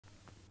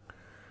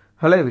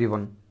Hello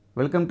everyone,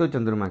 welcome to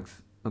Chandru Max.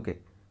 Okay,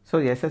 so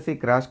SSC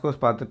crash course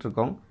பார்த்துட்டு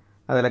இருக்கோம்.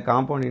 அதில்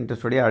compound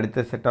interest உடைய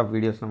அடுத்த set of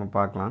videos நம்ம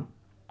பார்க்கலாம்.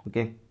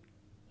 Okay,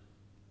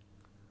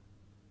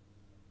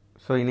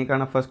 so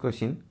இன்னைக்கான first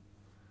question.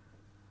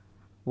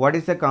 What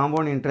is the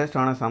compound interest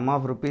on a sum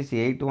of rupees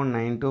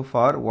 8192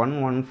 for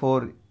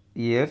 114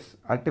 years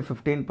at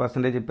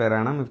 15% per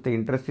annum if the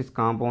interest is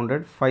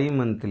compounded 5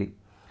 monthly?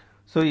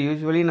 So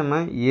usually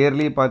நம்ம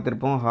yearly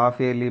பார்த்திருப்போம், half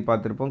yearly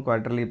பார்த்திருப்போம்,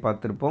 quarterly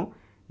பார்த்திருப்போம்,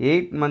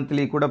 8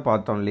 monthly கூட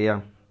பார்த்தோம் இல்லையா,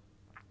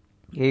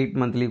 8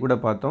 monthly கூட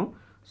பார்த்தோம்.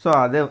 So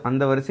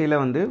அந்த வரிசையில்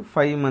வந்து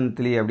 5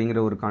 monthly அப்படிங்கிற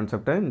ஒரு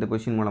கான்செப்டை இந்த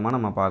கொஷின் மூலமாக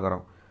நம்ம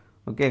பார்க்குறோம்.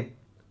 ஓகே,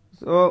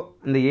 ஸோ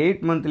இந்த 8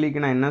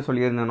 monthlyக்கு நான் என்ன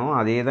சொல்லியிருந்தேனோ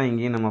அதே தான்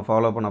இங்கேயும் நம்ம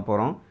ஃபாலோ பண்ண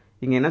போகிறோம்.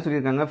 இங்கே என்ன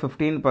சொல்லியிருக்காங்க,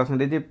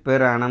 15%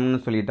 பெர் ஆனம்னு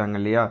சொல்லிட்டாங்க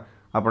இல்லையா.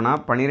 அப்போனா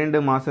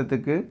 12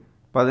 மாதத்துக்கு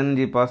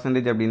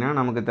 15% அப்படின்னா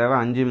நமக்கு தேவை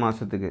 5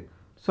 மாதத்துக்கு.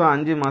 ஸோ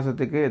 5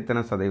 மாதத்துக்கு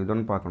எத்தனை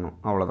சதவீதம்னு பார்க்கணும்,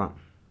 அவ்வளோதான்.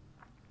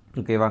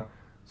 ஓகேவா.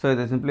 ஸோ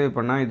இதை சிம்பிளை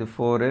பண்ணால் இது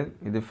 4,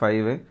 இது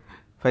 5,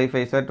 5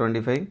 5 sir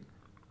 25,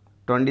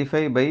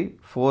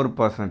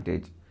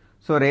 25/4%.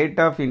 So rate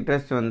of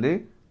interest வந்து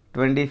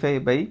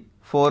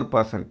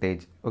 25/4%.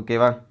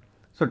 ஓகேவா.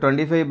 ஸோ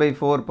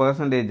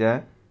 25/4%-ஐ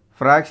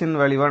ஃப்ராக்ஷன்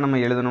வேல்யூவாக நம்ம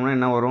எழுதணும்னா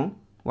என்ன வரும்,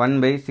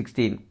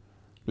 1/16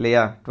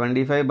 இல்லையா.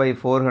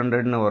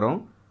 25/400ன்னு வரும்.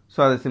 ஸோ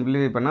அதை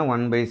சிம்பிளிஃபை பண்ணால்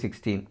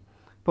 1/16.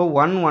 இப்போ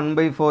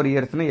 1/4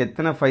 இயர்ஸ்னால்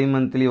எத்தனை 5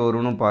 monthly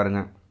வரும்னு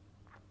பாருங்கள்.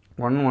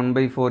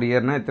 1/4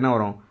 இயர்னால் எத்தனை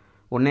வரும்,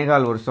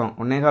 1.25 வருஷம்.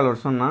 1.25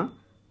 வருஷம்னா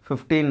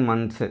 15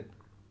 months.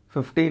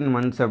 15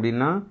 months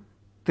அப்படின்னா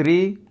 3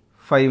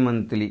 5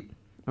 monthly.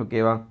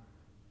 ஓகேவா,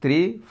 3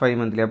 5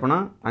 monthly. அப்போனா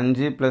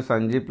 5 +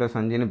 5 +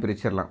 5ன்னு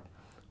பிரிச்சிடலாம்.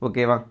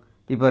 ஓகேவா.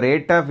 இப்போ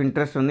ரேட் ஆஃப்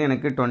இன்ட்ரெஸ்ட் வந்து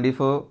எனக்கு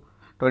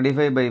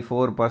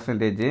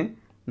 25/4%.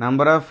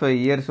 நம்பர் ஆஃப்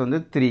இயர்ஸ்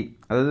வந்து 3,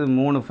 அதாவது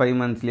 3 5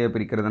 monthsலேயே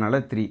பிரிக்கிறதுனால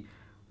 3.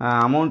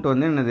 அமௌண்ட்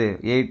வந்து என்னது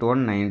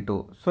 8192.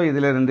 ஸோ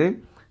இதிலிருந்து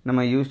நம்ம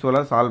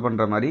யூஸ்வலாக சால்வ்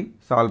பண்ணுற மாதிரி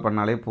சால்வ்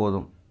பண்ணாலே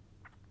போதும்.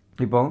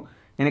 இப்போது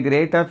எனக்கு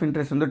ரேட் ஆஃப்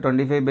இன்ட்ரெஸ்ட் வந்து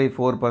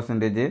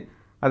 25/4%.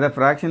 அதை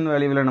ஃப்ராக்ஷன்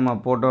வேல்யூவில் நம்ம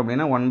போட்டோம்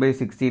அப்படின்னா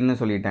 1/16ன்னு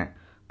சொல்லிட்டேன்.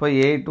 இப்போ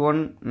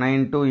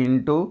 8192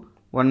 இன்ட்டு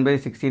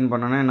 1/16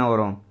 பண்ணோன்னா என்ன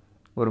வரும்,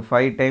 ஒரு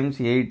 5 times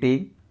 80,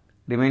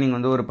 ரிமைனிங்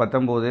வந்து ஒரு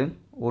 19,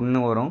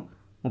 1 வரும்,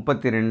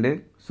 32,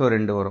 ஸோ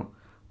 2 வரும்.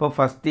 இப்போ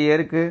ஃபஸ்ட்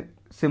இயருக்கு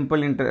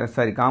சிம்பிள்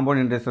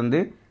காம்பவுண்ட் இன்ட்ரெஸ்ட் வந்து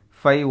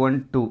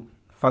 512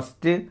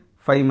 ஃபஸ்ட்டு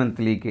 5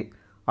 monthlyக்கு.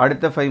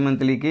 அடுத்த 5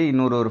 monthlyக்கு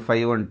இன்னொரு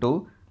 512.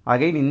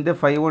 அகைன் இந்த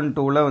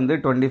 512ல் வந்து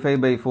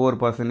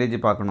 25/4%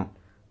 பார்க்கணும்.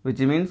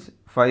 விச் மீன்ஸ்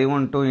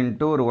 512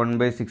 இன்ட்டு ஒரு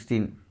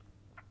 1/16.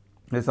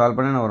 இது சால்வ்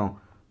பண்ண என்ன வரும்,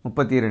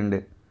 32.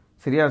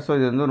 சரியா. ஸோ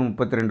இது வந்து ஒரு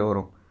 32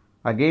 வரும்.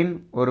 அகெயின்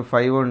ஒரு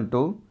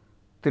 512,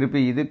 திருப்பி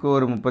இதுக்கு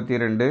ஒரு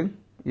 32,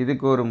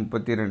 இதுக்கு ஒரு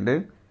 32,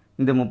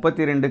 இந்த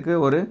 32க்கு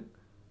ஒரு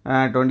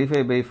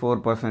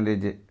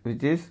 25/4%,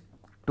 விச் இஸ்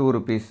 2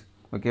 rupees.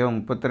 ஓகேவா.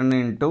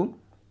 32 இன்ட்டு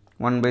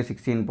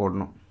 1/16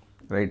 போடணும்.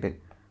 ரைட்டு.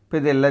 இப்போ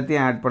இது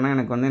எல்லாத்தையும் ஆட் பண்ணால்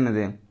எனக்கு வந்து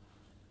என்னது,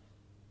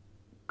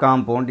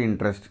 காம்பவுண்ட்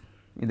இன்ட்ரெஸ்ட்.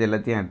 இது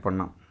எல்லாத்தையும் ஆட்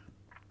பண்ணால்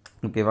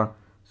ஓகேவா.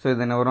 ஸோ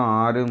இது என்ன வரும்,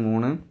 6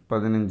 3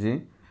 15,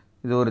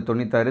 இது ஒரு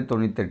 96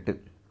 98.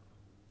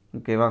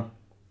 ஓகேவா.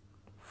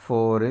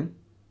 4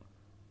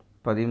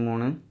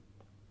 13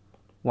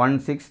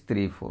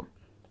 1634.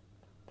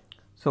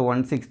 ஸோ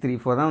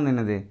 1634 தான் வந்து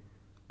என்னது,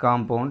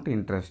 காம்பவுண்ட்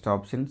இன்ட்ரெஸ்ட்,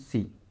 ஆப்ஷன்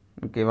சி.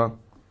 ஓகேவா.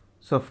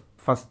 ஸோ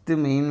ஃபஸ்ட்டு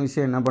மெயின்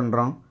விஷயம் என்ன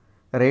பண்ணுறோம்,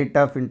 ரேட்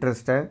ஆஃப்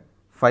இன்ட்ரெஸ்ட்டை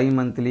 5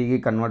 monthlyக்கு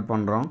கன்வெர்ட்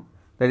பண்ணுறோம்.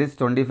 That is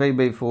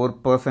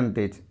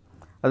 25/4%.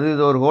 அது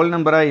இது ஒரு ஹோல்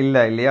நம்பராக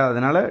இல்லை இல்லையா,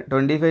 அதனால்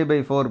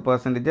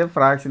 25/4%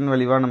 ஃப்ராக்ஷன்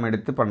வேல்யூவாக நம்ம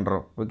எடுத்து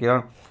பண்ணுறோம். ஓகேவா.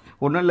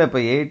 ஒன்றும் இல்லை,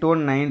 இப்போ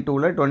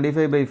 8192ல்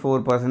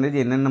 25/4%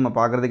 என்னென்னு நம்ம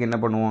பார்க்குறதுக்கு என்ன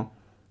பண்ணுவோம்,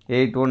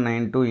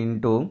 8192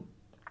 இன்ட்டு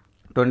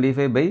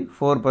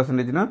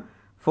 25/4%னா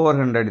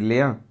 400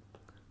 இல்லையா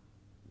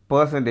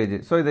பர்சன்டேஜ்.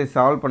 ஸோ இதை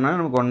சால்வ் பண்ணால்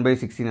நமக்கு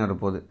 1/16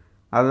 வரப்போகுது.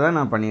 அதை தான்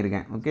நான்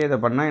பண்ணியிருக்கேன். ஓகே, இதை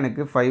பண்ணால்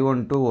எனக்கு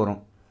 512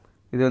 வரும்.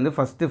 இது வந்து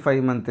ஃபஸ்ட்டு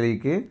 5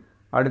 monthlyக்கு,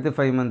 அடுத்து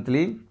 5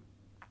 monthly,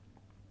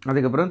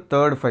 அதுக்கப்புறம்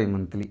தேர்ட் 5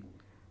 monthly.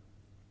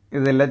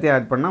 இது எல்லாத்தையும்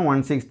ஆட் பண்ணால்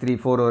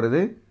 1634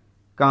 வருது,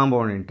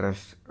 காம்பவுண்ட்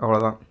இன்ட்ரெஸ்ட்.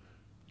 அவ்வளோதான்.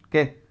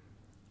 Okay,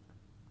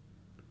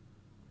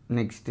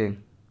 next.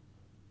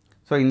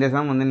 ஸோ இந்த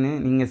சம் வந்து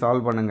நீங்கள்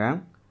சால்வ் பண்ணுங்கள்.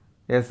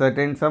 A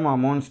certain sum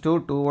amounts to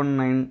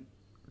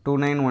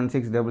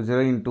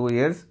 291600 in 2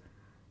 years,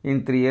 in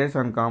 3 years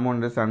on compound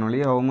interest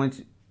annually. How much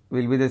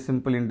will be the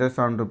simple interest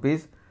on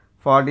rupees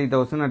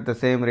 40,000 at the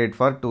same rate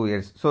for 2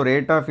 years? So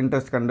rate of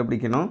interest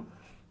கண்டுபிடிக்கணும்.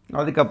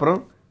 அதுக்கப்புறம்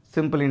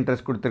simple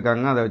interest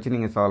கொடுத்துருக்காங்க, அதை வச்சு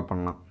நீங்கள் solve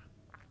பண்ணலாம்.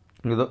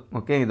 இதோ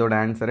okay, இதோட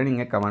ஆன்சரை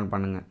நீங்கள் கமெண்ட்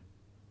பண்ணுங்கள்.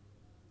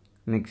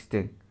 Next,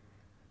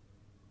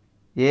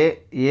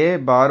 A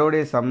borrowed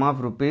a sum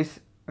of rupees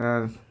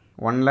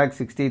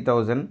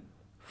 1,60,000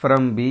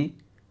 from B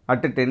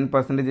at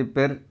 10%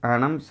 per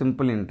annum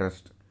simple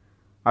interest.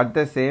 At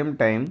the same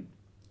time,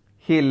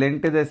 he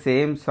lent the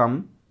same sum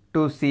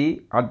to C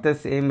at the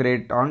same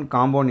rate on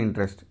compound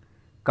interest,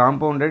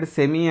 compounded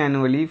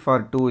semi-annually for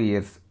 2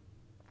 years.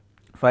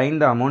 Find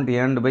the amount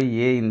earned by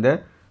A in the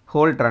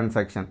whole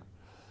transaction.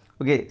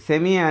 Okay,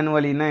 semi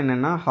ஆனுவலின்னா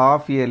என்னென்னா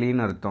half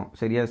இயர்லின்னு அர்த்தம்.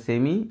 சரியா?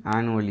 Semi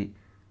annually,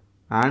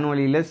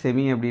 ஆனுவலியில்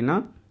semi அப்படின்னா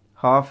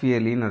half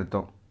இயர்லின்னு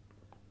அர்த்தம்.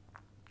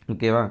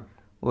 ஓகேவா?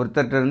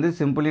 ஒருத்தர்கிட்ட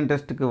simple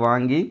இன்ட்ரெஸ்ட்டுக்கு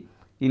வாங்கி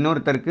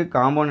இன்னொருத்தருக்கு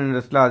compound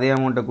இன்ட்ரெஸ்ட்டில் அதே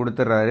அமௌண்ட்டை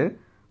கொடுத்துட்றாரு.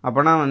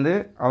 அப்போனா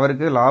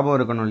அவருக்கு லாபம்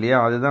இருக்கணும் இல்லையா?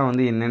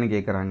 அதுதான் என்னென்னு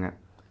கேட்குறாங்க.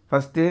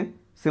 ஃபஸ்ட்டு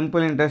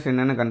சிம்பிள் இன்ட்ரெஸ்ட்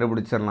என்னென்னு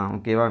கண்டுபிடிச்சிடலாம்.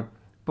 ஓகேவா?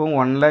 இப்போ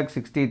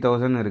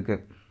 1,60,000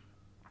 இருக்குது.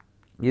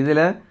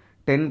 இதில்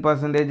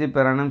 10%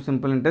 per annum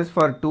simple interest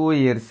for 2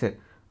 years.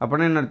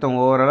 அப்படின்னா என்ன அர்த்தம்?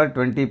 ஓவராலாக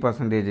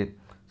 20%.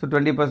 ஸோ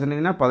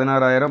 20%னா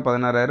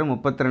 16,000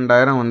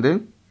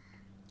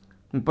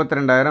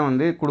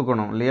 32,000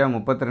 கொடுக்கணும் இல்லையா?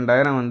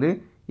 32,000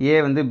 ஏ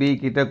பி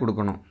கிட்ட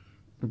கொடுக்கணும்,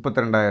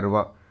 32,000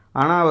 ரூபா.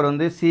 ஆனால் அவர்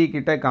சி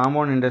கிட்ட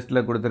காம்பவுண்ட்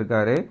இன்ட்ரெஸ்ட்டில்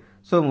கொடுத்துருக்காரு.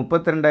 ஸோ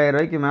 32,000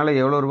 ரூபாய்க்கு மேலே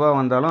எவ்வளோ ரூபா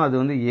வந்தாலும்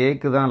அது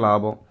ஏக்கு தான்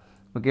லாபம்.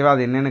 ஓகேவா?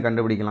 அது என்னென்னு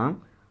கண்டுபிடிக்கலாம்.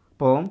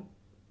 இப்போது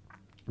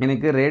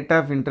எனக்கு ரேட்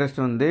ஆஃப் இன்ட்ரெஸ்ட்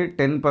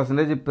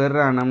 10% பெர்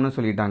annumனு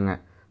சொல்லிட்டாங்க.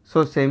 ஸோ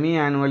செமி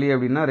ஆனுவலி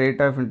அப்படின்னா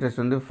ரேட் ஆஃப்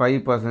இன்ட்ரெஸ்ட்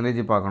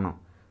 5% பார்க்கணும்.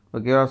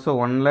 ஓகேவா? ஸோ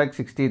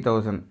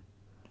 1,60,000.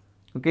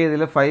 ஓகே,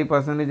 இதில்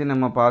 5%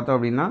 நம்ம பார்த்தோம்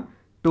அப்படின்னா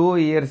 2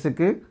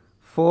 இயர்ஸுக்கு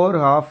 4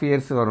 half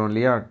years வரும்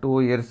இல்லையா? 2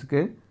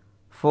 இயர்ஸுக்கு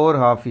 4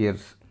 half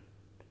years.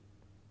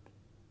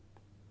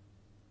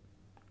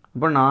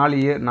 இப்போ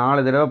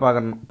 4 தடவை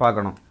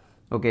பார்க்கணும்.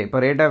 ஓகே, இப்போ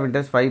ரேட் ஆஃப்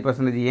இன்ட்ரெஸ்ட்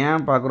 5%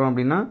 ஏன் பார்க்குறோம்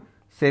அப்படின்னா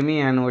செமி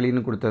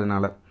ஆனுவலின்னு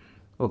கொடுத்ததுனால.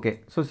 ஓகே,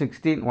 ஸோ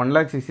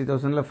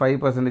 1,60,000ல்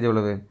 5%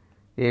 எவ்வளவு?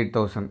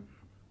 8,000.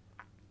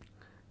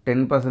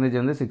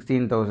 10%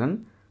 16,000,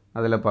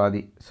 அதில்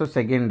பாதி. So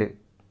second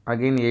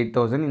again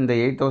 8,000. இந்த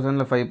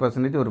 8,000ல்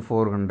 5% ஒரு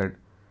 400.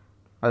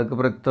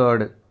 அதுக்கப்புறம்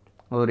தேர்டு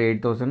ஒரு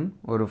 8,000,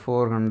 ஒரு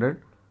 400,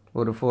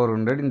 ஒரு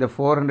 400. இந்த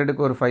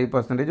 400க்கு ஒரு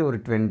 5% ஒரு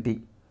 20.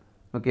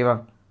 ஓகேவா?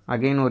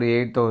 அகெயின் ஒரு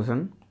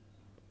 8,000.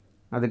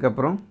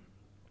 அதுக்கப்புறம்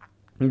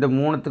இந்த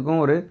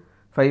மூணுத்துக்கும் ஒரு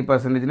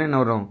 5%னா என்ன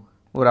வரும்?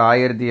 ஒரு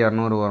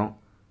 1,200 வரும்.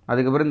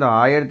 அதுக்கப்புறம் இந்த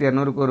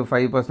 1,200க்கு ஒரு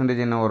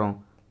 5% என்ன வரும்?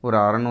 ஒரு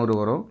 600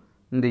 வரும்.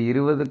 இந்த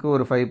 20க்கு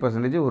ஒரு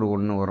 5% ஒரு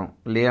 1 வரும்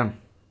இல்லையா?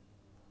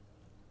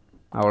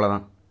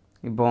 அவ்வளோதான்.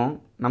 இப்போ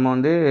நம்ம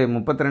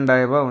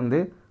 32,000 ரூபா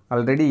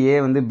ஆல்ரெடி ஏ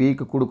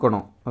பிக்கு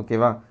கொடுக்கணும்.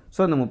 ஓகேவா? ஸோ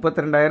அந்த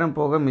 32,000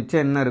 போக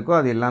மிச்சம் என்ன இருக்கோ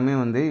அது எல்லாமே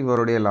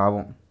இவருடைய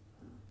லாபம்.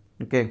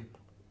 ஓகே,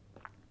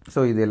 ஸோ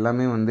இது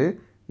எல்லாமே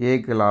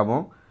ஏக்கு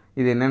லாபம்.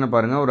 இது என்னென்னு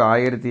பாருங்கள். ஒரு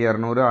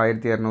 1,200,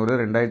 1,200,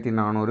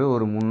 2,400,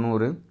 ஒரு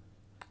 300,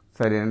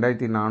 சரி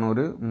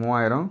 2,400,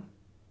 3,000,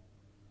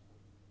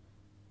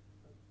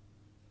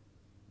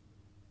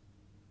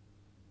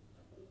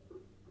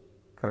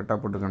 கரெக்டாக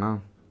போட்டுக்கணும்.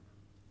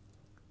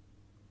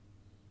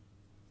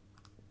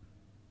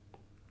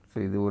 ஸோ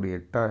இது ஒரு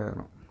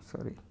 8,000.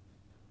 Sorry,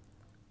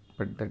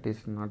 but that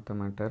is not the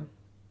matter.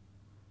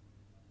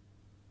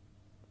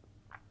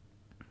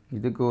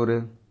 இதுக்கு ஒரு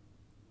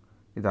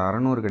இது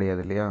 600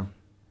 கிடையாது இல்லையா?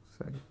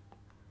 சரி,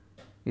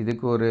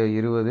 இதுக்கு ஒரு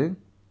 20,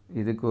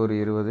 இதுக்கு ஒரு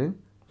 20,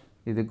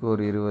 இதுக்கு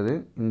ஒரு 20,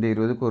 இந்த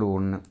 20க்கு ஒரு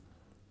 1.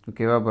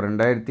 ஓகேவா? அப்போ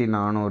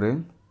 2,400,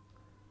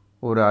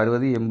 ஒரு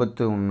 60,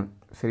 81.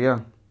 சரியா?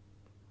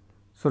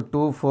 ஸோ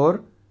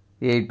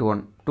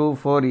 2,481.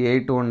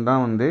 2,481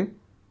 தான்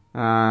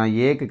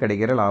ஏக்கு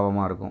கிடைக்கிற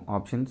லாபமாக இருக்கும்.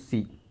 Option C.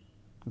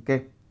 ஓகே,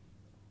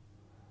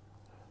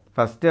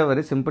 ஃபஸ்ட்டு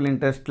அவர் சிம்பிள்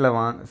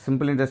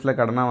இன்ட்ரெஸ்ட்டில்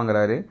கடனாக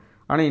வாங்குறாரு.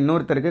 ஆனால்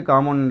இன்னொருத்தருக்கு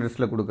காம்பவுண்ட்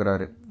இன்ட்ரெஸ்ட்டில்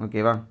கொடுக்குறாரு.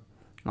 ஓகேவா?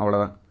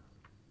 அவ்வளோதான்.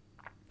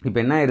 இப்போ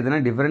என்ன ஆயிடுதுன்னா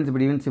difference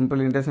between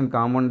simple interest and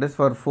compound interest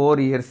for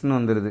 4 இயர்ஸ்னு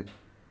வந்துடுது.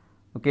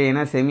 ஓகே,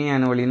 ஏன்னா செமி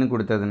ஆனுவலின்னு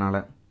கொடுத்ததுனால.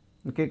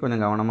 ஓகே,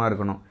 கொஞ்சம் கவனமாக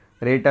இருக்கணும்.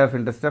 ரேட் ஆஃப்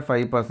இன்ட்ரெஸ்ட்டை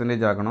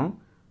 5% ஆகணும்.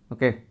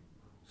 ஓகே,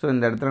 ஸோ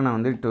இந்த இடத்துல நான்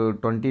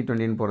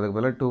 20 போகிறதுக்கு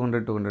பதிலாக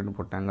 200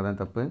 போட்டேன். அங்கே தான்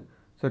தப்பு.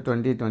 ஸோ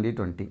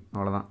 20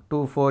 அவ்வளோதான்.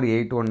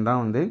 2,481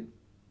 தான்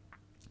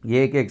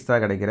ஏக்கு எக்ஸ்ட்ரா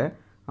கிடைக்கிற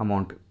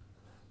amount.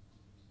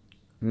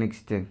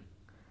 Next,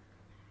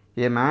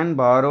 a man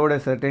borrowed a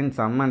certain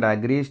sum and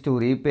agrees to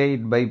repay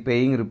it by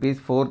paying rupees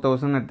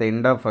 4,000 at the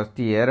end of first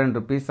year and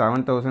rupees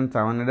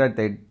 7,700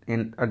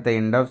 at the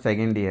end of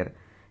second year.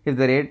 If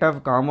the rate of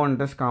compound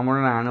interest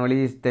compounded annually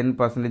is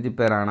 10%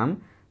 per annum,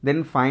 then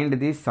find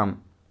the sum.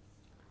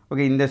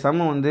 Okay, இந்த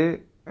some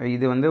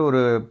இது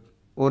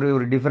ஒரு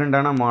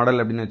டிஃப்ரெண்ட்டான model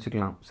அப்படின்னு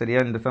வச்சுக்கலாம். சரியா?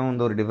 இந்த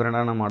some ஒரு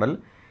டிஃப்ரெண்ட்டான மாடல்.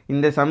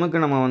 இந்த சம்முக்கு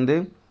நம்ம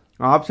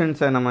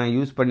ஆப்ஷன்ஸை நம்ம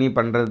யூஸ் பண்ணி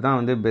பண்ணுறது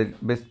தான்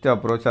பெஸ்ட்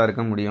அப்ரோச்சாக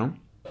இருக்க முடியும்.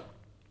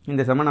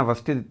 இந்த சம்மை நான்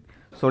ஃபஸ்ட்டு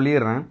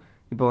சொல்லிடுறேன்.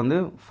 இப்போ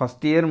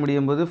ஃபஸ்ட் இயர்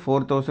முடியும் போது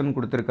 4,000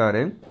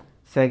 கொடுத்துருக்காரு.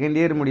 செகண்ட்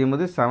இயர் முடியும்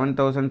போது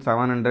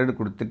 7,700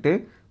 கொடுத்துட்டு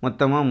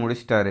மொத்தமாக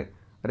முடிச்சிட்டாரு.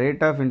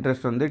 ரேட் ஆஃப்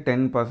இன்ட்ரெஸ்ட்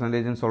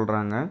 10%ன்னு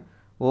சொல்கிறாங்க.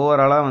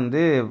 ஓவராலாக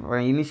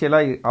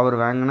இனிஷியலாக அவர்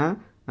வாங்கின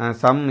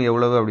சம்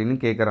எவ்வளவு அப்படின்னு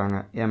கேட்குறாங்க.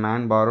 a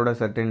man borrowed a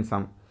certain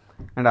sum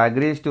and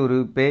agrees to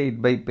repay it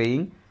by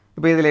paying.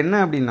 இப்போ இதில் என்ன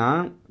அப்படின்னா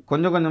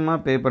கொஞ்சம் கொஞ்சமாக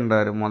பே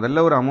பண்ணுறாரு.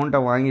 முதல்ல ஒரு அமௌண்ட்டை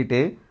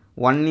வாங்கிட்டு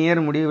 1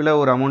 இயர் முடிவில்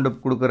ஒரு அமௌண்ட்டை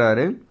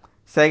கொடுக்குறாரு.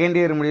 செகண்ட்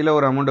இயர் முடிவில்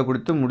ஒரு அமௌண்ட்டை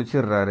கொடுத்து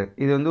முடிச்சிடுறாரு.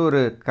 இது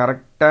ஒரு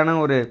கரெக்டான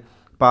ஒரு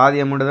பாதி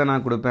அமௌண்ட்டு தான்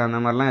நான் கொடுப்பேன் அந்த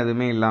மாதிரிலாம்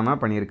எதுவுமே இல்லாமல்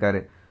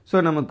பண்ணியிருக்காரு.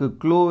 ஸோ நமக்கு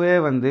க்ளூவே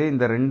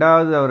இந்த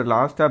ரெண்டாவது அவர்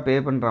லாஸ்ட்டாக பே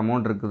பண்ணுற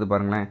அமௌண்ட் இருக்குது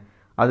பாருங்களேன்,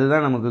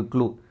 அதுதான் நமக்கு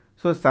clue.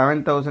 So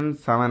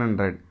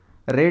 7,700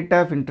 rate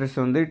of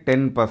interest வந்து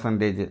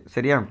 10%.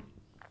 சரியா?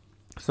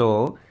 ஸோ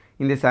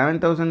இந்த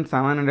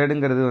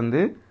 7700ங்கிறது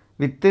வந்து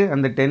வித்து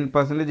அந்த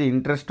 10%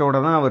 இன்ட்ரெஸ்ட்டோட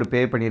தான் அவர்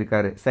பே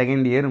பண்ணியிருக்காரு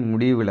செகண்ட் இயர்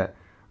முடிவில்.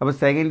 அப்போ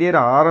செகண்ட் இயர்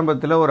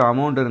ஆரம்பத்தில் ஒரு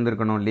அமௌண்ட்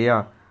இருந்திருக்கணும் இல்லையா?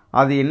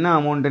 அது என்ன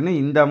அமௌண்ட்டுன்னு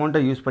இந்த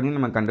அமௌண்ட்டை யூஸ் பண்ணி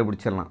நம்ம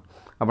கண்டுபிடிச்சிடலாம்.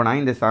 அப்போ நான்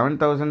இந்த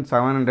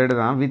 7700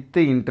 தான்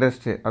வித்து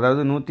இன்ட்ரெஸ்ட்டு,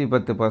 அதாவது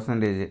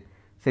 110%.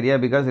 சரியா?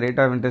 Because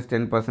rate of interest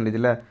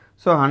 10%.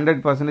 So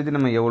 100%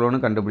 நம்ம எவ்வளோன்னு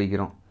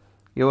கண்டுபிடிக்கிறோம்.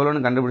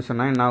 எவ்வளோன்னு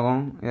கண்டுபிடிச்சோன்னா என்ன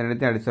ஆகும்?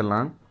 ரெண்டுத்தையும்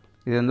அடிச்சிடலாம்.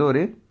 இது வந்து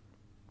ஒரு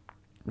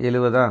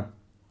 70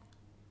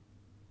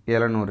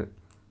 700.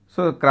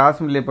 ஸோ கிராஸ்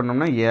மல்டிப்ளை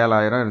பண்ணோம்னா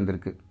 7000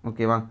 இருந்திருக்கு.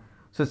 ஓகேவா?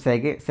 ஸோ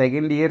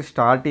செகண்ட் இயர்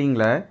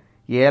ஸ்டார்டிங்கில்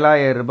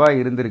 7000 ரூபாய்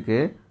இருந்திருக்கு.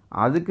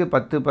 அதுக்கு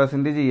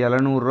 10%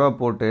 700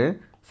 போட்டு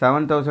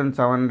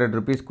 7700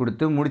 ருபீஸ்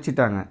கொடுத்து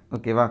முடிச்சிட்டாங்க.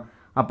 ஓகேவா?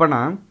 அப்போனா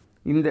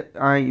இந்த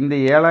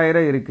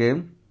 7000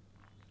 இருக்குது,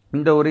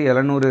 இந்த ஒரு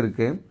 700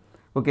 இருக்குது.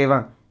 ஓகேவா?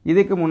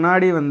 இதுக்கு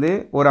முன்னாடி வந்து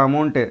ஒரு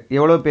அமௌண்ட்டு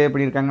எவ்வளோ பே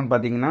பண்ணியிருக்காங்கன்னு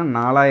பார்த்தீங்கன்னா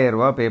 4000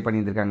 ரூபா பே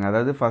பண்ணியிருக்காங்க.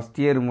 அதாவது ஃபஸ்ட்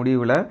இயர்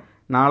முடிவில்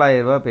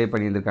 4000 ரூபா பே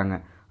பண்ணியிருக்காங்க.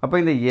 அப்போ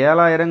இந்த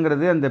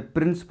 7000ங்கிறது அந்த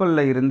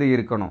பிரின்சிபலில் இருந்து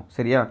இருக்கணும்.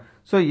 சரியா?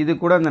 ஸோ இது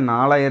கூட அந்த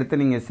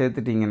 4000 நீங்கள்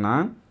சேர்த்துட்டிங்கன்னா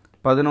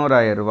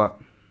 11000 ரூபா.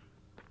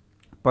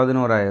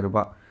 11000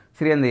 ரூபா.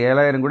 சரி, அந்த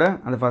 7000 கூட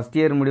அந்த ஃபஸ்ட்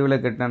இயர்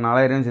முடிவில் கட்டின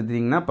 4000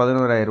 சேர்த்துட்டிங்கன்னா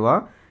 11000 ரூபா.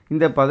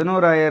 இந்த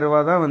 11000 ரூபா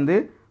தான் வந்து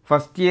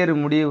ஃபஸ்ட் இயர்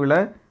முடிவில்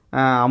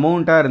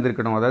அமௌண்ட்டாக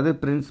இருந்திருக்கணும். அதாவது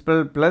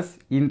பிரின்சிபல் ப்ளஸ்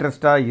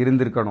இன்ட்ரெஸ்ட்டாக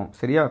இருந்திருக்கணும்.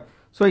 சரியா?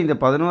 ஸோ இந்த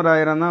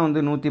 11000 தான்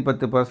வந்து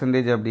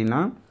 110% அப்படின்னா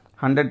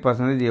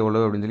 100%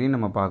 எவ்வளோ அப்படின்னு சொல்லி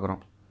நம்ம பார்க்குறோம்.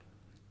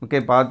 ஓகே,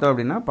 பார்த்தோம்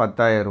அப்படின்னா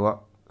 10000 ரூபா.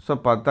 ஸோ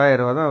 10000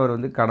 ரூபா தான் அவர்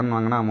வந்து கடன்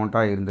வாங்கின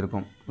அமௌண்ட்டாக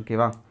இருந்திருக்கும்.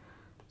 ஓகேவா?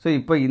 ஸோ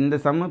இப்போ இந்த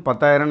சம்மு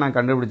 10000 நான்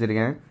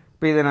கண்டுபிடிச்சிருக்கேன்.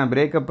 இப்போ இதை நான்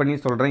பிரேக்கப் பண்ணி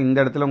சொல்கிறேன். இந்த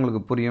இடத்துல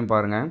உங்களுக்கு புரியும்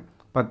பாருங்கள்.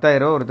 10000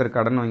 ரூபா ஒருத்தர்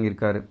கடன்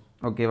வாங்கியிருக்காரு.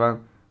 ஓகேவா?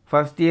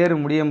 ஃபஸ்ட் இயர்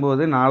முடியும்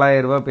போது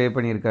 4000 ரூபா பே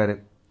பண்ணியிருக்காரு.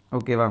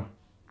 ஓகேவா?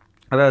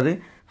 அதாவது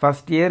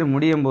ஃபஸ்ட் இயர்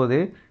முடியும் போது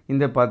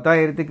இந்த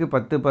 10000க்கு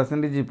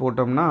 10%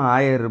 போட்டோம்னா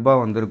 1000 ரூபா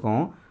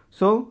வந்திருக்கும்.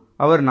 ஸோ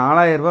அவர்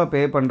 4000 ரூபா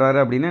பே பண்ணுறாரு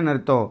அப்படின்னு என்ன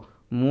அர்த்தம்?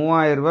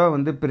 3000 ரூபா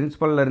வந்து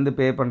பிரின்சிபல்லேருந்து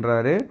பே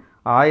பண்ணுறாரு,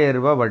 1000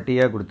 ரூபா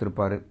வட்டியாக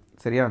கொடுத்துருப்பாரு.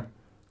 சரியா?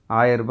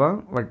 1000 ரூபா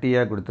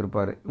வட்டியாக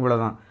கொடுத்துருப்பாரு.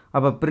 இவ்வளோதான்.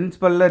 அப்போ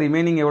பிரின்சிபலில்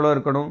ரிமைனிங் எவ்வளோ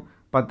இருக்கணும்?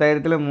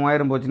 10000ல்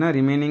 3000 போச்சுன்னா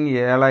ரிமைனிங்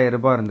 7000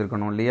 ரூபா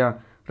இருந்திருக்கணும் இல்லையா?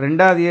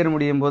 ரெண்டாவது இயர்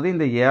முடியும் போது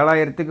இந்த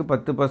 7000க்கு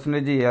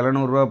 10%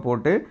 700 ரூபா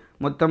போட்டு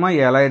மொத்தமாக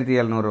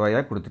 7700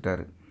 ரூபாயாக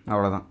கொடுத்துட்டாரு.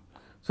 அவ்வளோதான்.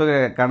 ஸோ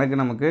கணக்கு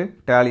நமக்கு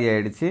டேலி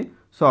ஆகிடுச்சு.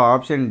 ஸோ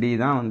ஆப்ஷன் டி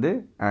தான் வந்து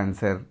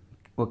ஆன்சர்.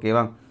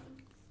 ஓகேவா?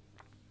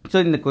 ஸோ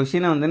இந்த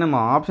கொஷினை வந்து நம்ம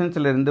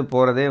ஆப்ஷன்ஸில் இருந்து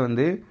போகிறதே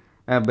வந்து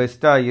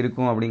பெஸ்ட்டாக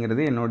இருக்கும்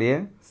அப்படிங்கிறது என்னுடைய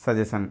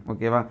சஜஷன்.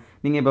 ஓகேவா?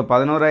 நீங்கள் இப்போ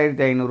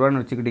 11500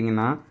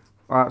 வச்சுக்கிட்டிங்கன்னா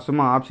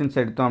சும்மா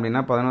ஆப்ஷன்ஸ் எடுத்தோம்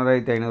அப்படின்னா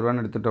 11500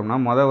 எடுத்துட்டோம்னா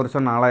மொதல்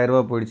வருஷம் 4000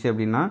 ரூபா போயிடுச்சு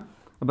அப்படின்னா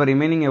அப்போ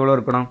ரிமைனிங் எவ்வளோ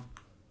இருக்கணும்?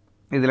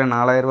 இதில்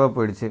 4000 ரூபா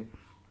போயிடுச்சு.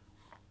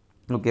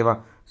 ஓகேவா?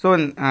 ஸோ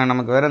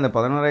நமக்கு வேறு அந்த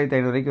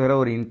 11500 வேறு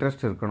ஒரு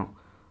இன்ட்ரெஸ்ட் இருக்கணும்.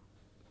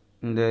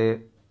 இந்த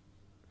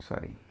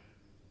சாரி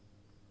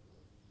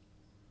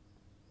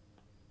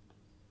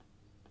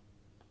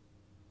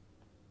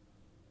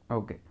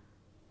ஓகே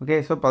ஓகே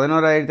ஸோ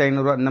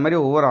 11500 இந்த மாதிரி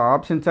ஒவ்வொரு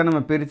ஆப்ஷன்ஸாக நம்ம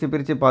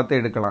பிரித்து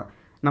பார்த்து எடுக்கலாம்.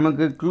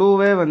 நமக்கு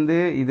க்ளூவே வந்து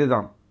இது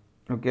தான்.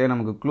 ஓகே,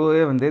 நமக்கு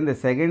க்ளூவே வந்து இந்த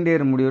செகண்ட்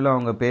இயர் முடிவில்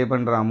அவங்க பே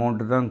பண்ணுற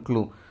அமௌண்ட்டு தான்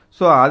க்ளூ.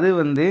 ஸோ அது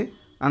வந்து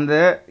அந்த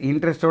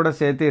இன்ட்ரெஸ்ட்டோடு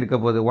சேர்த்து இருக்க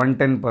போகுது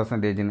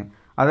 110%.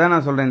 அதான்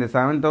நான் சொல்கிறேன். இந்த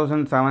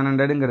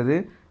 7700ங்கிறது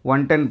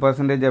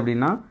 110%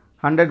 அப்படின்னா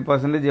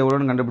 100%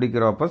 எவ்வளோன்னு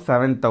கண்டுபிடிக்கிறோம். அப்போ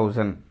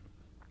 7000.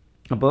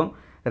 அப்போது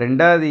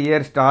ரெண்டாவது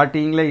இயர்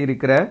ஸ்டார்டிங்கில்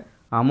இருக்கிற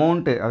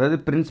அமௌண்ட்டு, அதாவது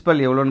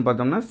பிரின்சிபல் எவ்வளோன்னு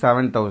பார்த்தோம்னா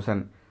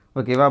 7000.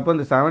 ஓகேவா? அப்போ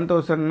இந்த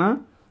 7000னா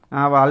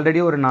ஆல்ரெடி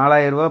ஒரு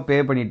 4000 ரூபா பே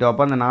பண்ணிட்டோம்.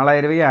 அப்போ அந்த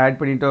 4000 ரூபாயை ஆட்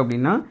பண்ணிட்டோம்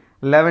அப்படின்னா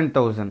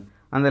 11000.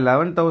 அந்த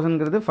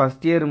 11000ங்கிறது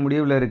ஃபஸ்ட் இயர்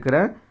முடிவில் இருக்கிற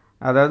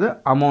அதாவது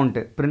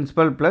amount,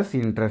 principal plus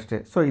interest.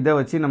 So இதை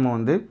வச்சு நம்ம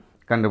வந்து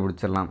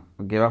கண்டுபிடிச்சிடலாம்.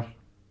 ஓகேவா?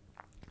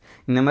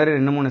 இந்த மாதிரி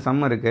 2-3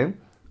 சம் இருக்குது.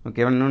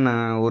 ஓகேவா? இன்னும்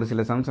ஒரு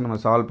சில சம்ஸை நம்ம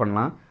சால்வ்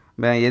பண்ணலாம்.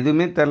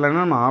 எதுவுமே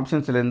தெரிலன்னா நம்ம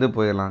ஆப்ஷன்ஸ்லேருந்து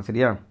போயிடலாம்.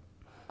 சரியா?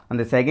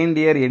 அந்த செகண்ட்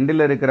இயர்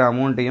எண்டில் இருக்கிற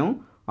அமௌண்ட்டையும்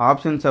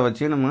ஆப்ஷன்ஸை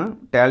வச்சு நம்ம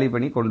டேலி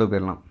பண்ணி கொண்டு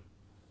போயிடலாம்.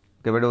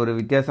 ஓகே, பட் ஒரு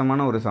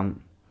வித்தியாசமான ஒரு some.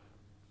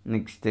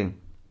 Next,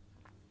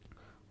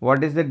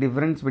 what is the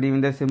difference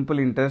between the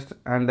simple interest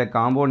and the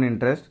compound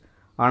interest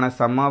on a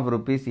sum of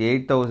rupees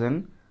 8000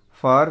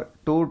 for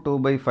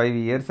 2/5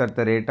 years at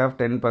the rate of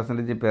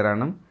 10% per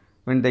annum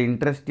when the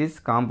interest is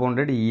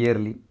compounded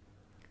yearly?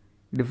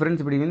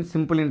 Difference between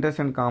simple interest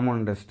and compound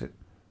interest.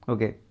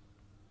 Okay,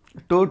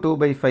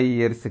 2/5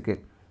 yearsக்கு.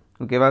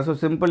 ஓகேவா? So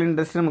simple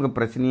interest நமக்கு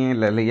பிரச்சனையே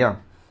இல்லை இல்லையா?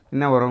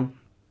 என்ன வரும்?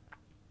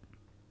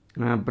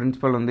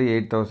 Principal வந்து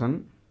 8000,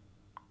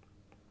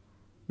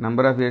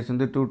 number of years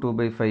வந்து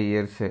 2/5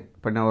 years.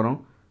 இப்போ என்ன வரும்?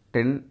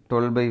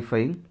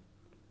 12/5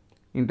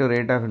 இன்ட்டு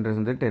ரேட் ஆஃப் இன்ட்ரெஸ்ட்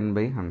வந்து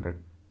 10/100.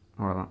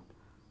 அவ்வளோதான்.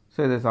 ஸோ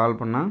இதை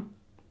சால்வ் பண்ணால்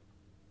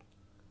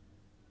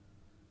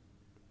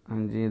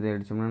 5 இதை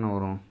அடித்தோம்னா என்ன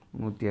வரும்?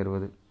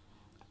 160.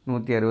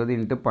 160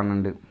 இன்ட்டு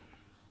 12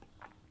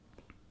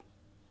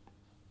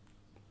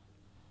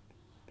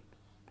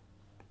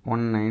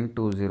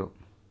 1920.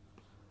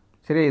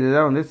 சரி,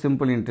 இதுதான் வந்து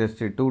சிம்பிள்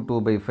இன்ட்ரெஸ்ட்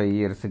 2/5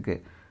 இயர்ஸுக்கு.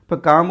 இப்போ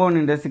காம்பவுண்ட்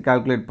இன்ட்ரெஸ்ட்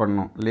கால்குலேட்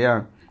பண்ணோம் இல்லையா?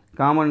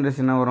 காம்பவுண்ட்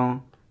இன்ட்ரெஸ்ட் என்ன வரும்?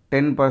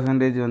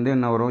 10% வந்து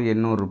என்ன வரும்?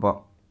 800 ரூபா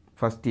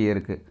ஃபஸ்ட்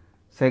இயருக்கு.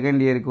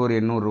 செகண்ட் இயருக்கு ஒரு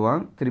 800 ரூபா,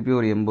 திருப்பி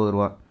ஒரு 80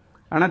 ரூபா.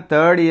 ஆனால்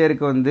தேர்ட்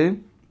இயருக்கு வந்து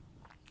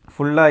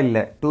ஃபுல்லாக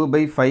இல்லை,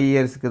 2/5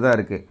 இயர்ஸுக்கு தான்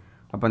இருக்குது.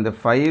 அப்போ இந்த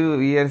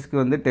 5 இயர்ஸ்க்கு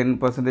வந்து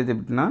 10%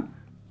 எப்படின்னா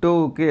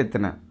 2க்கு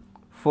எத்தனை?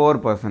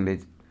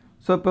 4%.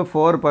 ஸோ இப்போ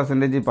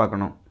 4%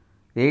 பார்க்கணும்.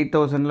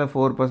 8000ல்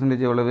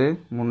 4% எவ்வளவு?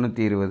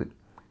 320.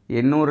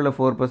 800ல்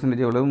 4%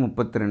 எவ்வளவு?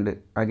 32.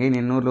 அகைன்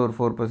 800ல் ஒரு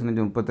 4%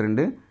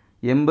 32.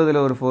 80ல்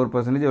ஒரு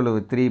 4% எவ்வளவு?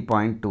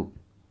 3.2.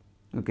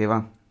 ஓகேவா?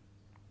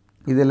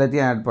 இது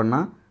எல்லாத்தையும் ஆட்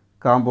பண்ணால்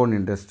காம்பவுண்ட்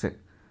இன்ட்ரெஸ்ட்டு.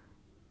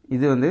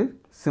 இது வந்து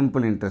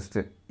சிம்பிள்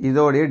இன்ட்ரெஸ்ட்டு.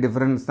 இதோடைய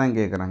டிஃப்ரென்ஸ் தான்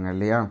கேட்குறாங்க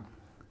இல்லையா?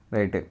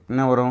 ரைட்டு,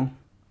 என்ன வரும்?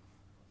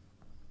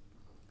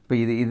 இப்போ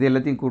இது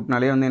எல்லாத்தையும்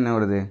கூட்டினாலே வந்து என்ன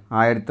வருது?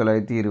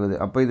 1920.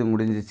 அப்போ இது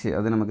முடிஞ்சிச்சு,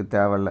 அது நமக்கு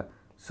தேவையில்லை.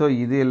 ஸோ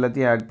இது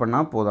எல்லாத்தையும் ஆட்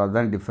பண்ணால் போதும்,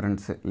 அதுதான்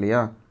டிஃப்ரென்ஸு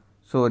இல்லையா?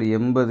 ஸோ ஒரு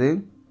 80,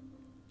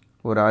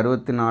 ஒரு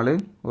 64,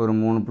 ஒரு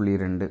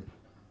 3.2,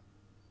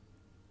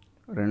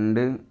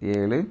 2,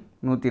 7,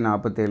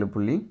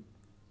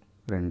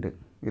 147.2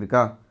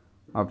 இருக்கா?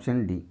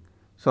 Option D.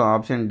 So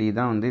option D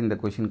தான் வந்து இந்த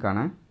கொஷினுக்கான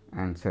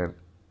answer.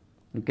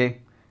 Okay,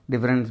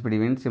 difference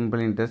between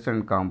simple interest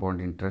and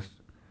compound interest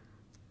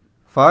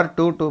for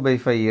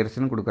 2/5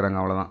 இயர்ஸ்னு கொடுக்குறாங்க,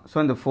 அவ்வளோதான். ஸோ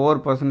இந்த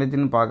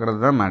 4%ன்னு பார்க்குறது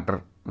தான் மேட்டர்.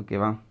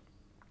 ஓகேவா?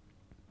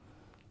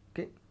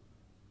 ஓகே,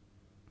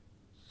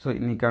 ஸோ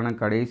இன்றைக்கான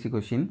கடைசி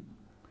question.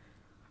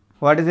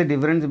 What is the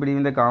difference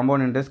between the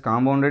compound interest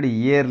compounded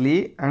yearly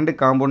and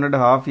compounded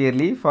half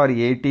yearly for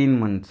 18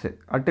 months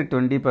at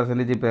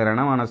 20% per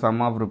annum on a sum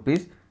of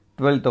rupees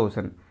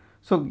 12,000?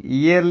 So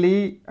yearly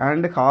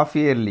and half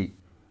yearly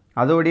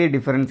அதோடைய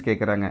difference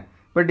கேட்குறாங்க.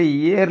 But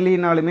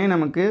இயர்லினாலுமே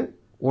நமக்கு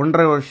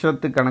 1.5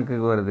 வருஷத்துக்கு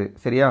கணக்குக்கு வருது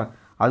சரியா?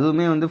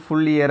 அதுவுமே வந்து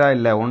full இயராக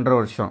இல்லை, 1.5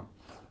 வருஷம்.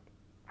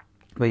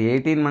 இப்போ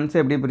 18 months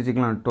எப்படி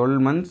பிரிச்சுக்கலாம்? 12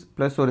 months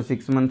ப்ளஸ் ஒரு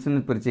 6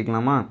 monthsன்னு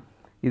பிரிச்சுக்கலாமா?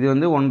 இது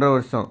வந்து 1.5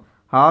 வருஷம்.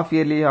 ஹாஃப்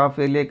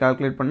இயர்லியே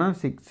கால்குலேட் பண்ணால்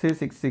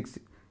 6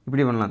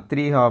 இப்படி பண்ணலாம்,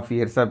 3 half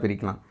இயர்ஸாக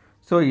பிரிக்கலாம்.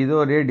 ஸோ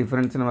இதோடைய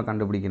டிஃப்ரென்ஸ் நம்ம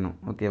கண்டுபிடிக்கணும்.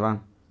 ஓகேவா?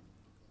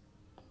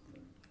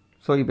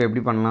 ஸோ இப்போ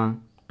எப்படி பண்ணலாம்?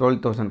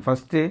 12,000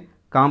 ஃபஸ்ட்டு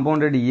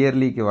காம்பவுண்டட்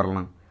இயர்லிக்கு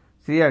வரலாம்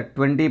சரியா?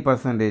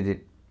 20%.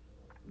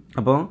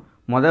 அப்போது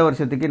மொதல்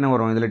வருஷத்துக்கு என்ன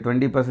வரும்? இதில்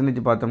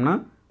 20% பார்த்தோம்னா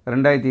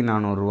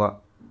 2400 ரூபா.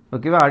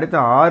 ஓகேவா? அடுத்து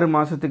 6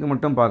 மாதத்துக்கு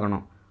மட்டும்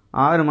பார்க்கணும்.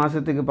 6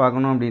 மாதத்துக்கு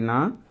பார்க்கணும் அப்படின்னா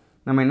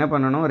நம்ம என்ன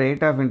பண்ணணும்?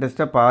 ரேட் ஆஃப்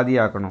இன்ட்ரெஸ்ட்டை பாதி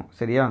ஆக்கணும்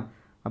சரியா?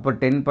 அப்போ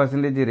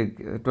 10%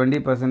 இருக்குது,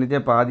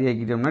 20% பாதி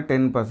ஆக்கிட்டோம்னா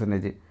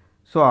 10%.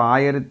 ஸோ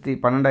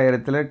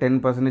 12,000ல்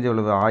 10%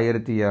 எவ்வளவு?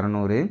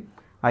 1200.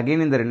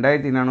 அகெயின் இந்த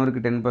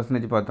 2400க்கு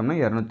 10% பார்த்தோம்னா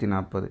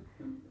 240.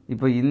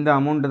 இப்போ இந்த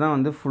அமௌண்ட்டு தான்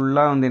வந்து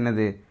ஃபுல்லாக வந்து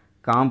என்னது?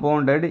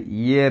 காம்பவுண்டட்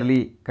இயர்லி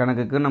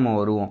கணக்குக்கு நம்ம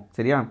வருவோம்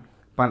சரியா?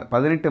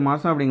 18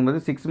 மாதம் அப்படிங்கும்போது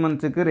 6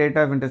 monthsக்கு ரேட்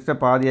ஆஃப் இன்ட்ரெஸ்ட்டை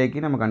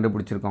பாதியாக்கி நம்ம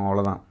கண்டுபிடிச்சிருக்கோம்,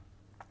 அவ்வளோதான்.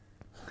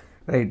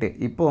 ரைட்டு,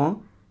 இப்போது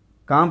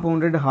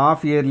காம்பவுண்டட்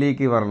ஹாஃப்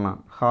இயர்லிக்கு வரலாம்.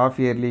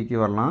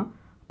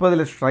 இப்போ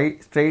அதில்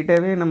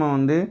ஸ்ட்ரைட்டாகவே நம்ம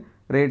வந்து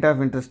ரேட்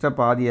ஆஃப் இன்ட்ரெஸ்ட்டை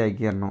பாதி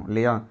ஆக்கிடணும்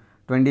இல்லையா?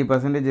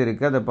 20%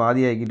 இருக்குது, அதை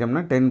பாதி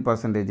ஆக்கிட்டோம்னா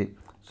 10%.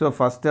 ஸோ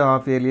ஃபஸ்ட்டு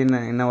ஹாஃப் இயர்லி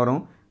என்ன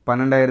வரும்?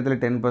 12,000ல்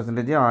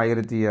 10%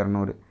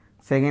 1200.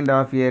 செகண்ட்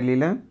ஹாஃப்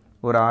இயர்லியில்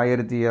ஒரு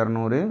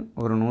 1200,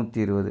 ஒரு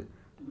 120.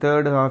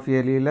 தேர்டு ஹாஃப்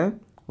இயர்லியில்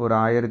ஒரு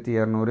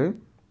 1200,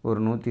 ஒரு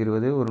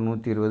 120, ஒரு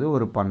 120,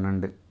 ஒரு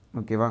 12.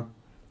 ஓகேவா?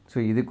 ஸோ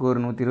இதுக்கு ஒரு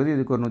 120,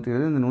 இதுக்கு ஒரு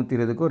 120, இந்த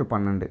 120க்கு ஒரு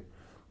 12.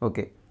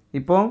 ஓகே,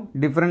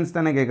 இப்போது டிஃப்ரென்ஸ்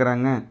தானே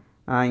கேட்குறாங்க.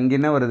 இங்கே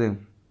என்ன வருது?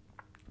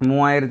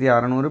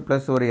 3600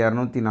 ப்ளஸ் ஒரு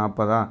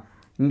 240.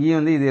 இங்கேயும்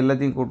வந்து இது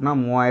எல்லாத்தையும் கூட்டினா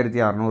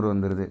 3600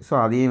 வந்துடுது. ஸோ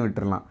அதையும்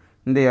விட்டுடலாம்,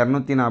 இந்த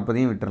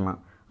 240ஐயும் விட்டுடலாம்.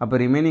 அப்போ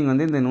ரிமைனிங்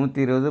வந்து இந்த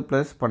 120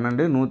 ப்ளஸ்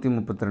 12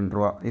 132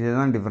 ரூபா.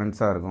 இதுதான்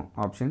டிஃப்ரென்ஸாக இருக்கும்.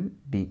 Option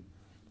D.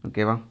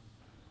 ஓகேவா?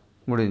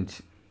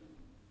 முடிஞ்சிச்சு.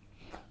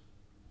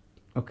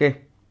 ஓகே,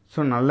 ஸோ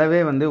நல்லாவே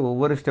வந்து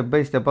ஒவ்வொரு ஸ்டெப்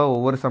பை ஸ்டெப்பாக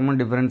ஒவ்வொரு சம்மும்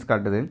டிஃப்ரென்ஸ்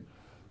காட்டுது.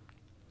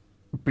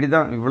 இப்படி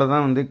தான், இவ்வளோ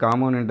தான் வந்து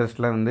காம்பவுண்ட்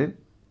இன்ட்ரெஸ்ட்டில் வந்து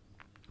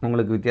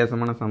உங்களுக்கு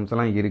வித்தியாசமான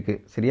சம்ஸ்லாம்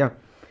இருக்குது சரியா?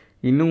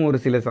 இன்னும் ஒரு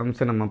சில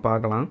சம்ஸை நம்ம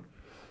பார்க்கலாம்.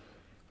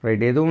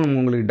 ரைட், எதுவும்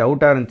உங்களுக்கு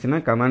டவுட்டாக இருந்துச்சுன்னா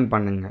கமெண்ட்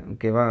பண்ணுங்கள்.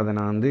 ஓகேவா? அதை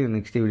நான் வந்து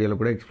நெக்ஸ்ட்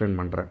வீடியோவில் கூட எக்ஸ்பிளைன்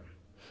பண்ணுறேன்.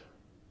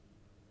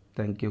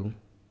 Thank you.